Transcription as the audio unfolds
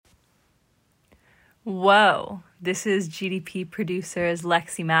Whoa, this is GDP producers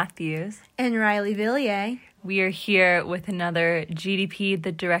Lexi Matthews. And Riley Villiers. We are here with another GDP,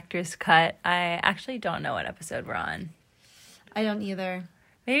 the director's cut. I actually don't know what episode we're on. I don't either.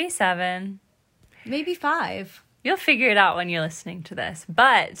 Maybe 7. Maybe 5. You'll figure it out when you're listening to this.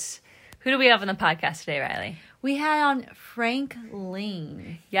 But who do we have on the podcast today, Riley? We had on Frank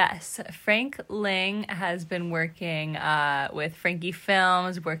Ling. Yes, Frank Ling has been working with Frankie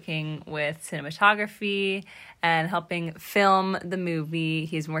Films, working with cinematography, and helping film the movie.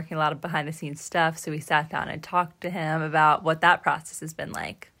 He's been working a lot of behind-the-scenes stuff, so we sat down and talked to him about what that process has been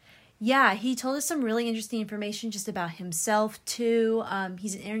like. Yeah, he told us some really interesting information just about himself, too.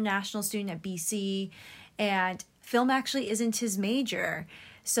 He's an international student at BC, and film actually isn't his major.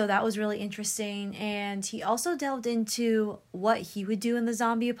 So that was really interesting. And he also delved into what he would do in the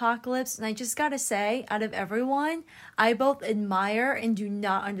zombie apocalypse. And I just got to say, out of everyone, I both admire and do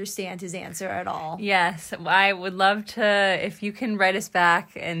not understand his answer at all. Yes, I would love to, if you can write us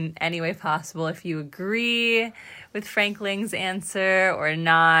back in any way possible, if you agree with Frank Ling's answer or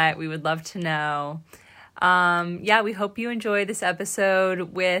not, we would love to know. We hope you enjoyed this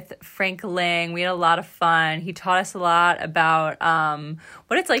episode with Frank Ling. We had a lot of fun. He taught us a lot about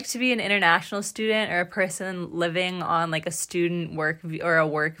what it's like to be an international student or a person living on like a student work or a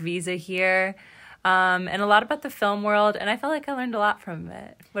work visa here, and a lot about the film world. And I felt like I learned a lot from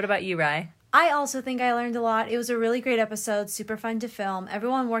it. What about you, Rye? I also think I learned a lot. It was a really great episode, super fun to film.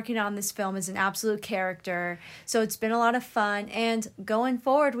 Everyone working on this film is an absolute character, so it's been a lot of fun. And going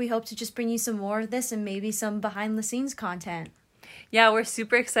forward, we hope to just bring you some more of this and maybe some behind-the-scenes content. Yeah, we're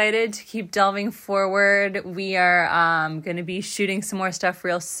super excited to keep delving forward. We are going to be shooting some more stuff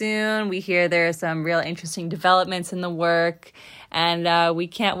real soon. We hear there's some real interesting developments in the work, and we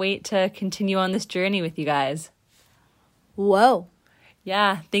can't wait to continue on this journey with you guys. Whoa.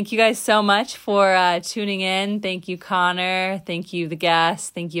 Yeah, thank you guys so much for tuning in. Thank you, Connor. Thank you, the guests.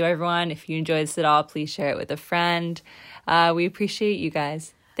 Thank you, everyone. If you enjoyed this at all, please share it with a friend. We appreciate you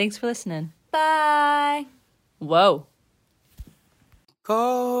guys. Thanks for listening. Bye. Whoa.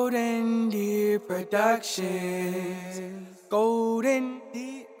 Golden Deer Productions. Golden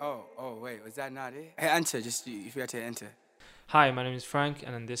Deer. Oh, wait, was that not it? Hey, enter. Just you forgot to enter. Hi, my name is Frank,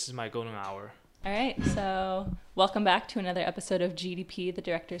 and this is my golden hour. All right, so welcome back to another episode of GDP, the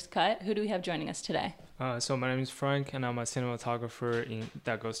director's cut. Who do we have joining us today? So my name is Frank, and I'm a cinematographer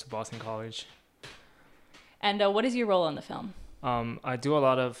that goes to Boston College. And what is your role in the film? I do a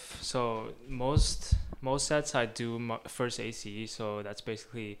lot of, most sets I do first ACE, so that's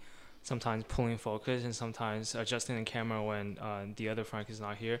basically sometimes pulling focus and sometimes adjusting the camera when the other Frank is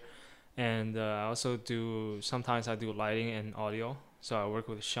not here. And I also sometimes I do lighting and audio. So I work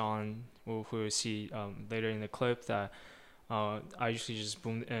with Sean, who you'll see later in the clip, that I usually just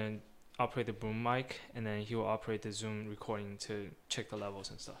operate the boom mic, and then he will operate the Zoom recording to check the levels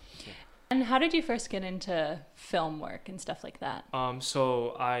and stuff. Yeah. And how did you first get into film work and stuff like that?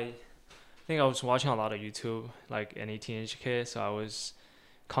 So I think I was watching a lot of YouTube, like any teenage kid. So I was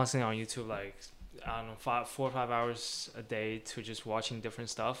constantly on YouTube, like, I don't know, 4 or 5 hours a day to just watching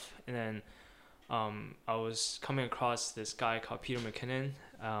different stuff. And then I was coming across this guy called Peter McKinnon.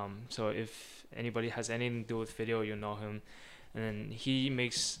 So if anybody has anything to do with video, you'll know him. And then he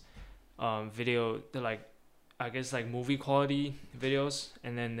makes video, like movie quality videos,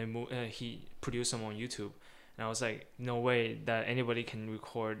 and then he produced them on YouTube. And I was like, no way that anybody can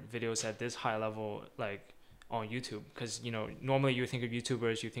record videos at this high level, like on YouTube. Because, normally you think of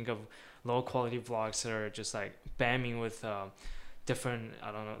YouTubers, you think of low quality vlogs that are just like bamming with different,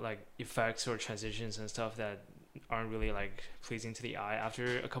 I don't know, like effects or transitions and stuff that aren't really like pleasing to the eye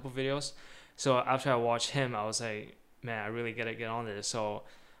after a couple videos. So after I watched him, I was like, man, I really gotta get on this. So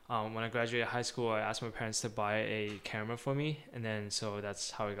when I graduated high school, I asked my parents to buy a camera for me, and then so that's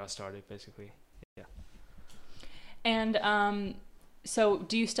how it got started, basically. Yeah. And so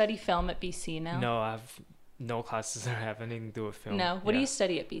do you study film at BC now? No, I have no classes that have anything to do with film. No. What do you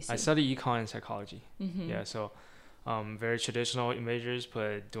study at BC? I study econ and psychology. Mm-hmm. Yeah, so very traditional majors,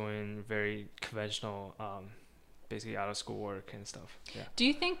 but doing very conventional, basically out of school work and stuff. Yeah. Do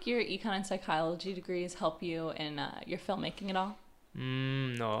you think your econ and psychology degrees help you in your filmmaking at all?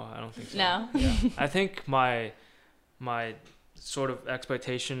 No, I don't think so. No? Yeah. I think my sort of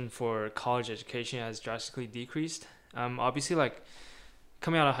expectation for college education has drastically decreased. Obviously, like,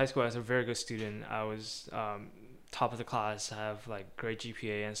 coming out of high school as a very good student, I was top of the class, have like great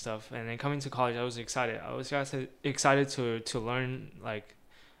GPA and stuff. And then coming to college, I was excited. I was excited to learn like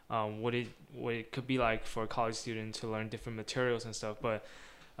what it could be like for a college student to learn different materials and stuff. But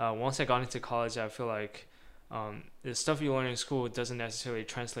once I got into college, I feel like the stuff you learn in school doesn't necessarily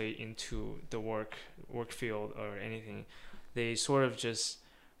translate into the work field or anything. They sort of just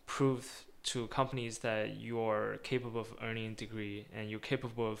prove to companies that you're capable of earning a degree and you're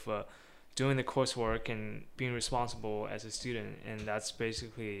capable of doing the coursework and being responsible as a student, and that's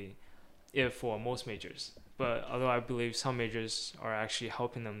basically it for most majors. But although I believe some majors are actually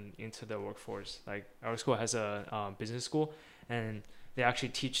helping them into the workforce, like our school has a business school, and they actually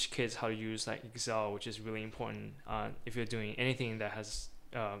teach kids how to use like Excel, which is really important if you're doing anything that has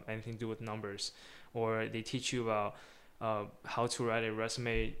anything to do with numbers, or they teach you about how to write a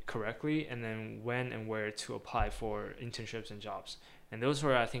resume correctly, and then when and where to apply for internships and jobs. And those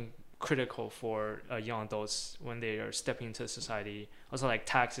are, I think, critical for young adults when they are stepping into society. Also, like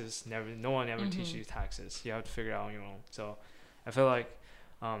taxes, no one ever teaches you taxes. You have to figure it out on your own. So I feel like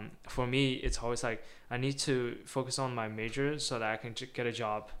for me, it's always like I need to focus on my major so that I can get a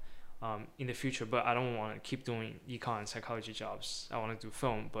job in the future. But I don't want to keep doing econ and psychology jobs. I want to do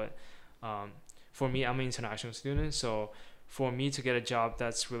film. But for me, I'm an international student, so for me to get a job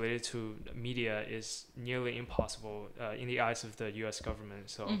that's related to media is nearly impossible in the eyes of the U.S. government.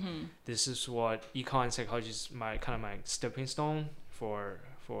 So this is what econ and psychology is my stepping stone for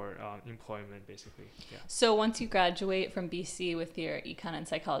employment, basically. Yeah. So once you graduate from BC with your econ and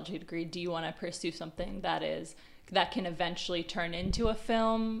psychology degree, do you want to pursue something that can eventually turn into a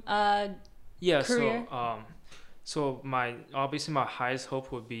film career? So my highest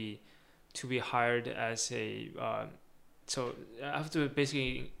hope would be to be hired as a so I have to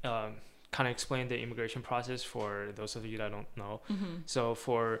basically kind of explain the immigration process for those of you that don't know. So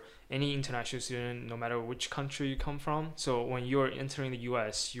for any international student, no matter which country you come from, so when you're entering the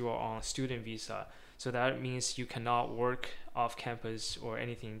US, you are on a student visa. So that means you cannot work off campus or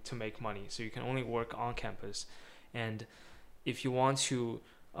anything to make money. So you can only work on campus. And if you want to,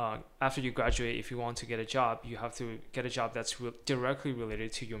 after you graduate, if you want to get a job, you have to get a job that's directly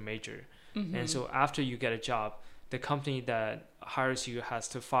related to your major. And so after you get a job, the company that hires you has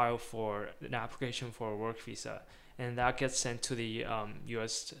to file for an application for a work visa, and that gets sent to the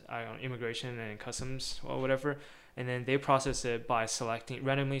U.S. Immigration and Customs or whatever, and then they process it by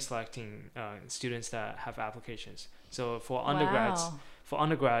randomly selecting students that have applications. So for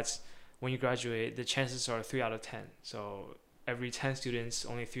undergrads, when you graduate, the chances are 3 out of 10. So every 10 students,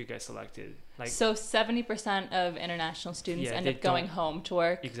 only 3 get selected. So 70% of international students end up going home to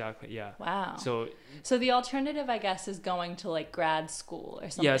work? Exactly, yeah. Wow. So the alternative, I guess, is going to like grad school or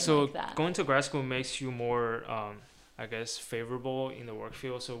something like that. Going to grad school makes you more, I guess, favorable in the work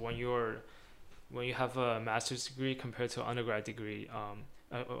field. So when you have a master's degree compared to an undergrad degree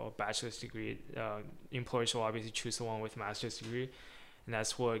or bachelor's degree, employers will obviously choose the one with master's degree. And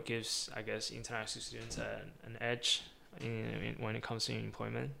that's what gives, I guess, international students an edge when it comes to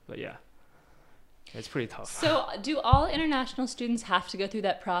employment. But yeah, it's pretty tough. So do all international students have to go through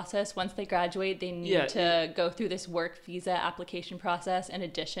that process once they graduate? They need to go through this work visa application process in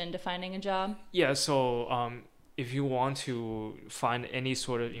addition to finding a job? Yeah, so if you want to find any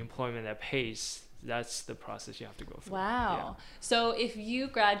sort of employment that pays, that's the process you have to go through. Wow. Yeah. So if you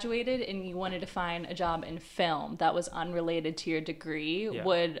graduated and you wanted to find a job in film that was unrelated to your degree,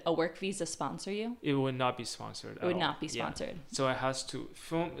 would a work visa sponsor you? It would not be sponsored. It would not be sponsored. Yeah. So it has to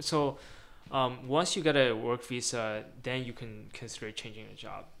film. So once you get a work visa, then you can consider changing a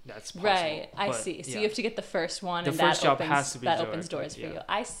job. That's possible. Right. I see. So you have to get the first one, and that opens doors for you.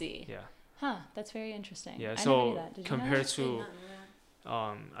 I see. Yeah. Huh. That's very interesting. Yeah. I So never knew that. compared to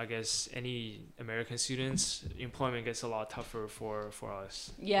I guess any American students, employment gets a lot tougher for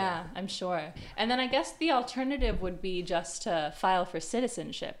us. Yeah, I'm sure. And then I guess the alternative would be just to file for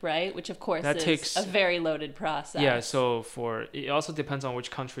citizenship, right? Which of course is a very loaded process. Yeah, so it also depends on which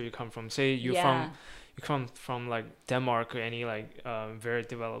country you come from. Say you come from like Denmark or any like very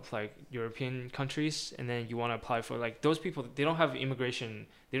developed like European countries, and then you want to apply for like those people, they don't have immigration.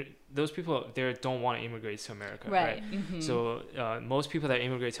 Those people there don't want to immigrate to America, right? Mm-hmm. So most people that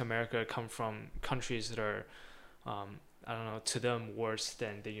immigrate to America come from countries that are, I don't know, to them worse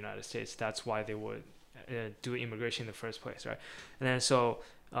than the United States. That's why they would do immigration in the first place, right? And then so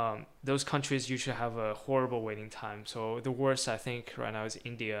those countries usually have a horrible waiting time. So the worst I think right now is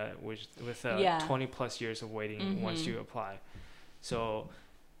India, with 20 plus years of waiting once you apply. So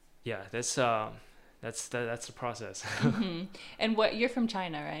yeah, that's the process. And you're from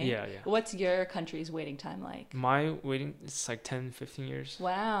China, right? Yeah. What's your country's waiting time like? My waiting is like 10-15 years.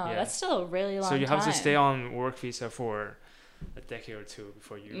 Wow, that's still a really long time. So you have to stay on work visa for a decade or two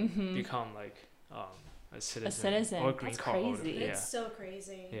before you become like a citizen or green card holder. It's so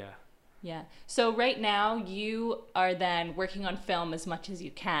crazy. Yeah. Yeah. So right now you are then working on film as much as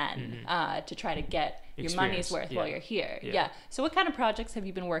you can to try to get your money's worth while you're here. Yeah. So what kind of projects have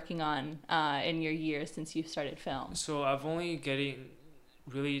you been working on in your years since you started film? So I've only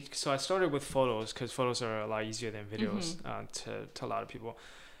so I started with photos because photos are a lot easier than videos to a lot of people.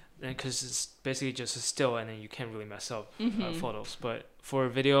 And because it's basically just a still and then you can't really mess up photos. But for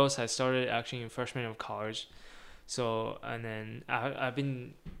videos, I started actually in freshman year of college. So, and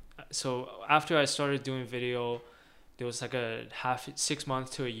then so after I started doing video, there was like a 6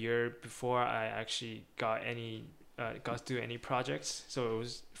 months to a year before I actually got to do any projects. So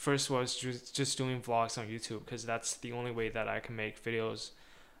first was just doing vlogs on YouTube because that's the only way that I can make videos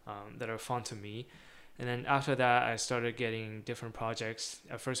that are fun to me. And then after that, I started getting different projects.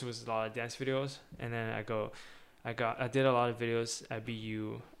 At first, it was a lot of dance videos, and then I did a lot of videos at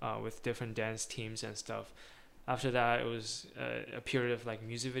BU with different dance teams and stuff. After that, it was a period of like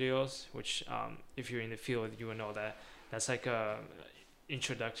music videos, which if you're in the field, you will know that that's like a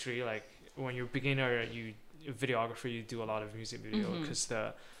introductory. Like when you're a beginner, videographer, you do a lot of music video because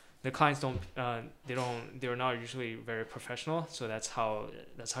the clients they're not usually very professional, so that's how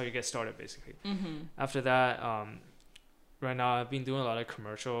you get started basically. After that, right now I've been doing a lot of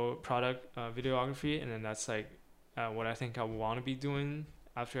commercial product videography, and then that's like what I think I want to be doing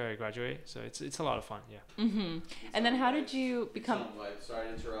after I graduate. So it's a lot of fun. And then how did you become Sorry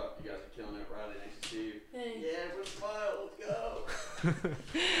to interrupt, you guys are killing it. Riley, nice to see you. Hey. Yeah, we're smile, let's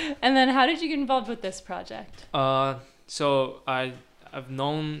go. And then how did you get involved with this project? So I've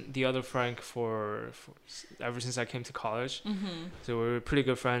known the other Frank for ever since I came to college. So we were pretty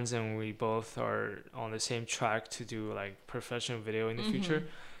good friends, and we both are on the same track to do like professional video in the future.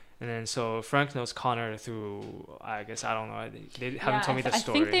 And then so Frank knows Connor through, I guess, I don't know, they haven't told me the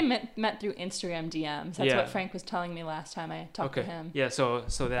story. I think they met through Instagram DMs. That's what Frank was telling me last time I talked to him. Yeah, so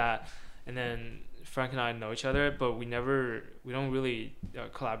that, and then Frank and I know each other, but we don't really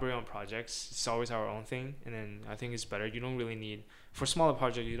collaborate on projects. It's always our own thing, and then I think it's better. You don't really need, for smaller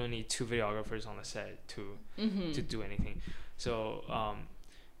projects, you don't need 2 videographers on the set to do anything. So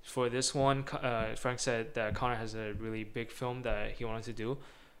for this one, Frank said that Connor has a really big film that he wanted to do,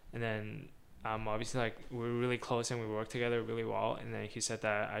 and then obviously like we're really close and we work together really well, and then he said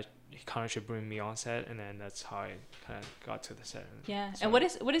that Connor should bring me on set, and then that's how I kind of got to the set. Yeah. So, and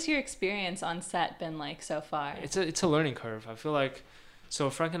what is your experience on set been like so far? It's a learning curve. I feel like, so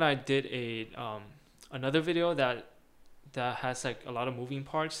Frank and I did another video that has like a lot of moving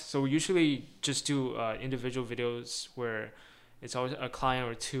parts. So we usually just do individual videos where it's always a client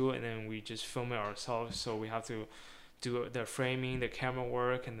or 2, and then we just film it ourselves. So we have to do the framing, the camera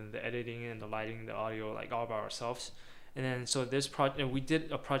work, and then the editing and the lighting, the audio, like all by ourselves. And then so this project, we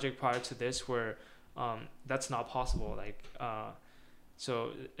did a project prior to this where that's not possible. Like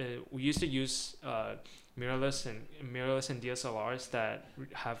we used to use mirrorless and DSLRs that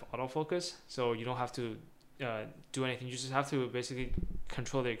have autofocus, so you don't have to do anything. You just have to basically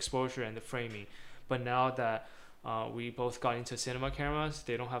control the exposure and the framing. But now that we both got into cinema cameras,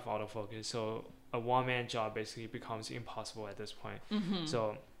 they don't have autofocus, so a one-man job basically becomes impossible at this point.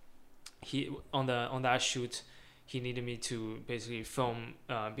 So he on that shoot, he needed me to basically film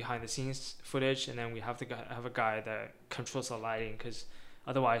behind the scenes footage, and then we have to have a guy that controls the lighting, because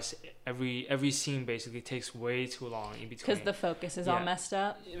otherwise every scene basically takes way too long in between. Because the focus is all messed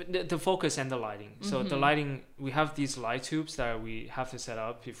up? The focus and the lighting. So the lighting, we have these light tubes that we have to set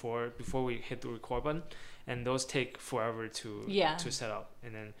up before we hit the record button, and those take forever to set up.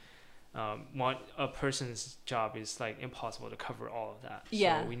 And then a person's job is like impossible to cover all of that.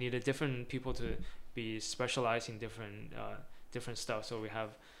 So we needed different people to be specialized in different stuff. So we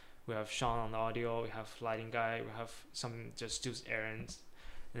have Sean on the audio, we have lighting guy, we have some just do errands,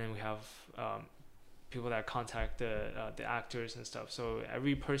 and then we have people that contact the actors and stuff. So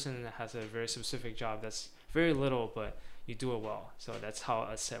every person has a very specific job that's very little, but you do it well. So that's how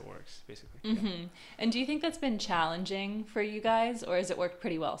a set works, basically. And do you think that's been challenging for you guys, or has it worked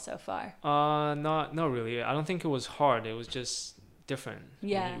pretty well so far? Not really. I don't think it was hard. It was just different.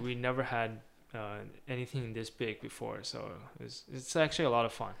 Yeah. We never had anything this big before, so it's actually a lot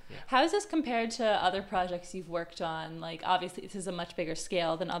of fun. How is this compared to other projects you've worked on? Like, obviously this is a much bigger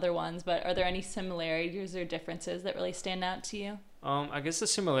scale than other ones, but are there any similarities or differences that really stand out to you? I guess the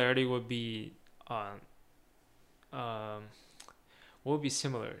similarity would be what would be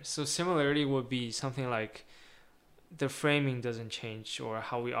similar? So similarity would be something like the framing doesn't change, or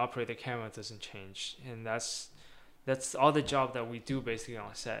how we operate the camera doesn't change, and that's all the job that we do basically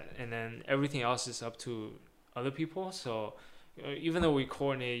on set, and then everything else is up to other people. So even though we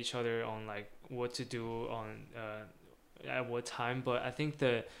coordinate each other on like what to do on at what time, but I think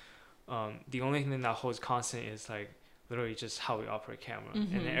the the only thing that holds constant is like literally just how we operate camera,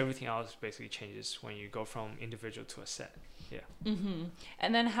 and then everything else basically changes when you go from individual to a set. Yeah.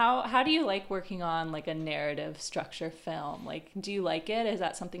 And then how do you like working on like a narrative structure film? Like, do you like it? Is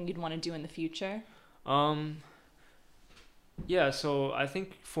that something you'd want to do in the future? Yeah, so I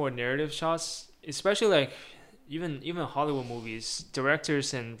think for narrative shots, especially like even Hollywood movies,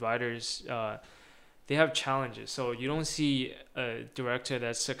 directors and writers, they have challenges. So you don't see a director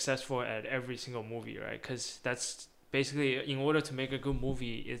that's successful at every single movie, right? Because that's basically, in order to make a good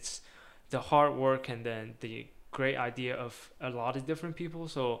movie, it's the hard work and then the great idea of a lot of different people.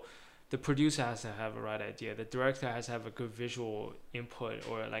 So the producer has to have a right idea. The director has to have a good visual input,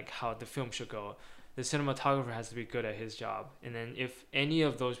 or like how the film should go. The cinematographer has to be good at his job. And then if any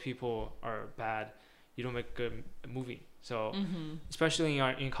of those people are bad, you don't make a good movie. So especially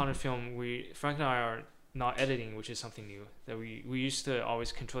in Connor film, Frank and I are not editing, which is something new. That we used to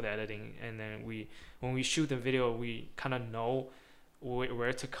always control the editing, and then when we shoot the video, we kind of know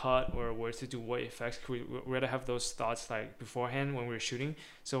where to cut or where to do what effects. We rather have those thoughts like beforehand when we're shooting.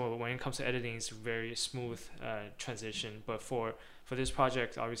 So when it comes to editing, it's very smooth transition. But for this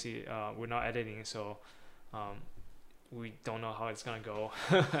project, obviously we're not editing, so we don't know how it's gonna go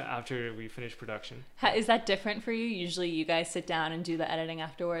after we finish production. Is that different for you? Usually you guys sit down and do the editing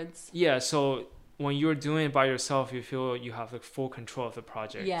afterwards? Yeah, so when you're doing it by yourself, you feel you have the full control of the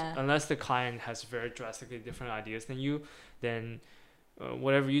project. Yeah. Unless the client has very drastically different ideas than you, then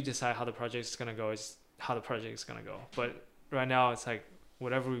whatever you decide how the project is gonna go is how the project is gonna go. But right now, it's like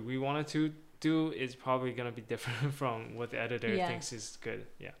whatever we wanted to do is probably gonna be different from what the editor thinks is good.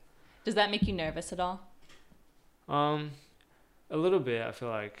 Yeah. Does that make you nervous at all? A little bit. I feel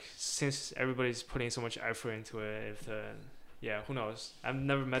like since everybody's putting so much effort into it, who knows? I've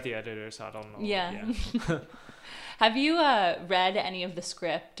never met the editor, so I don't know. Yeah. Have you read any of the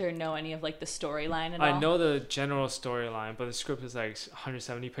script or know any of like the storyline at all? I know the general storyline, but the script is like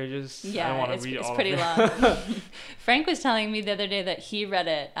 170 pages. Yeah, I don't want to read it's all pretty of it. long. Frank was telling me the other day that he read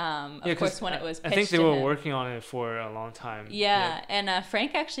it, of course, when it was pitched. I think they were working on it for a long time. Yeah, and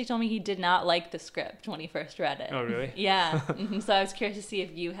Frank actually told me he did not like the script when he first read it. Oh, really? Yeah. So I was curious to see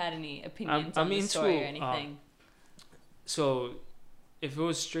if you had any opinions on the story or anything. So if it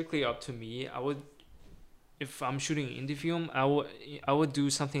was strictly up to me, I would, if I'm shooting indie film, I would do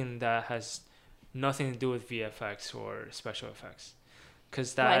something that has nothing to do with VFX or special effects,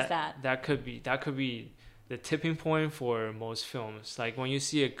 because Why is that? that could be the tipping point for most films. Like when you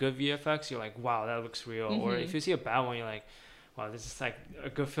see a good VFX, you're like, wow, that looks real. Or if you see a bad one, you're like, wow, this is like a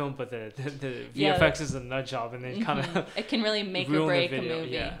good film, but the VFX is a nut job, and then kind of it can really make or break a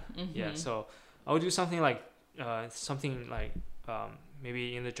movie. Yeah. So I would do something like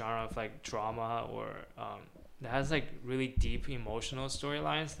maybe in the genre of like drama, or that has like really deep emotional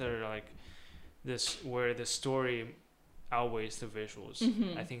storylines that are like this, where the story outweighs the visuals.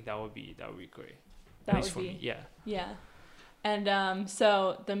 I think that would be great. At least for me. Yeah. And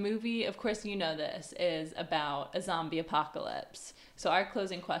so the movie, of course, you know this, is about a zombie apocalypse. So our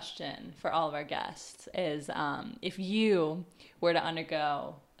closing question for all of our guests is, if you were to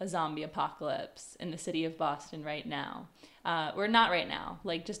undergo a zombie apocalypse in the city of Boston right now, or not right now,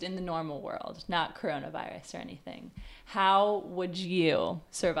 like just in the normal world, not coronavirus or anything, how would you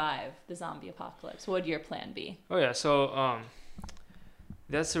survive the zombie apocalypse? What would your plan be? Oh yeah, so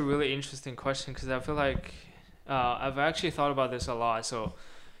that's a really interesting question, because I feel like I've actually thought about this a lot. So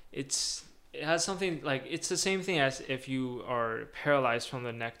it has something like, it's the same thing as if you are paralyzed from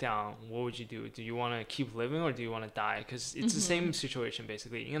the neck down. What would you do? Do you want to keep living, or do you want to die? Because it's the same situation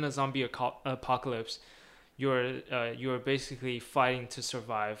basically. In a zombie apocalypse, you're basically fighting to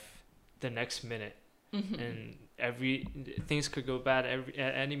survive the next minute, and things could go bad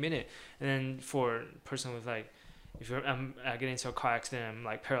at any minute. And then for a person with like, if I get into a car accident, I'm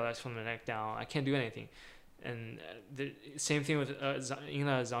like paralyzed from the neck down, I can't do anything. And the same thing with in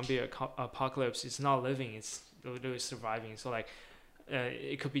a zombie apocalypse, it's not living, it's literally surviving. So like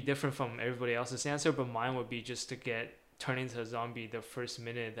it could be different from everybody else's answer, but mine would be just to turn into a zombie the first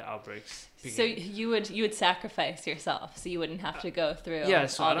minute the outbreaks begin. So you would sacrifice yourself, so you wouldn't have to go through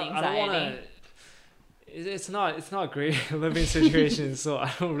so all the anxiety. I don't want to. It's not a great living situation, so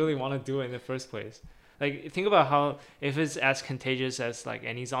I don't really want to do it in the first place. Like, think about how, if it's as contagious as like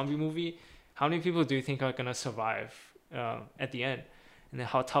any zombie movie, how many people do you think are gonna survive at the end, and then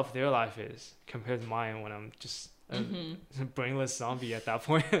how tough their life is compared to mine when I'm just a brainless zombie at that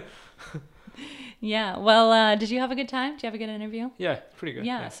point. Yeah. Well, did you have a good time? Did you have a good interview? Yeah, pretty good.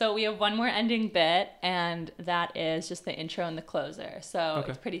 Yeah. So we have one more ending bit, and that is just the intro and the closer. So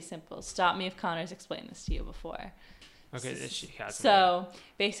It's pretty simple. Stop me if Connor's explained this to you before. Okay, she has. So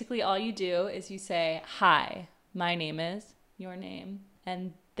basically, all you do is you say, "Hi, my name is your name,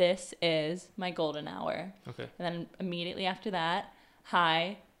 and this is my golden hour." Okay. And then immediately after that,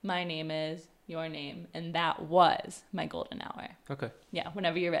 "Hi, my name is your name, and that was my golden hour." Okay. Yeah,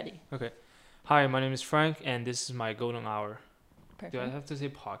 whenever you're ready. Okay. Hi, my name is Frank, and this is my golden hour. Perfect. Do I have to say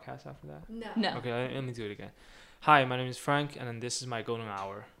podcast after that? No. Okay, let me do it again. Hi, my name is Frank, and then this is my golden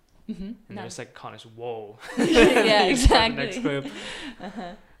hour. Mm-hmm. And there's like Connor's, whoa. Yeah, You start the next exactly.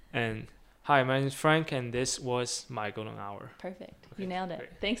 clip. And hi, my name is Frank, and this was my golden hour. Perfect. Okay, You nailed it. great.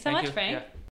 Thanks so Thank much, you. Frank. Yeah.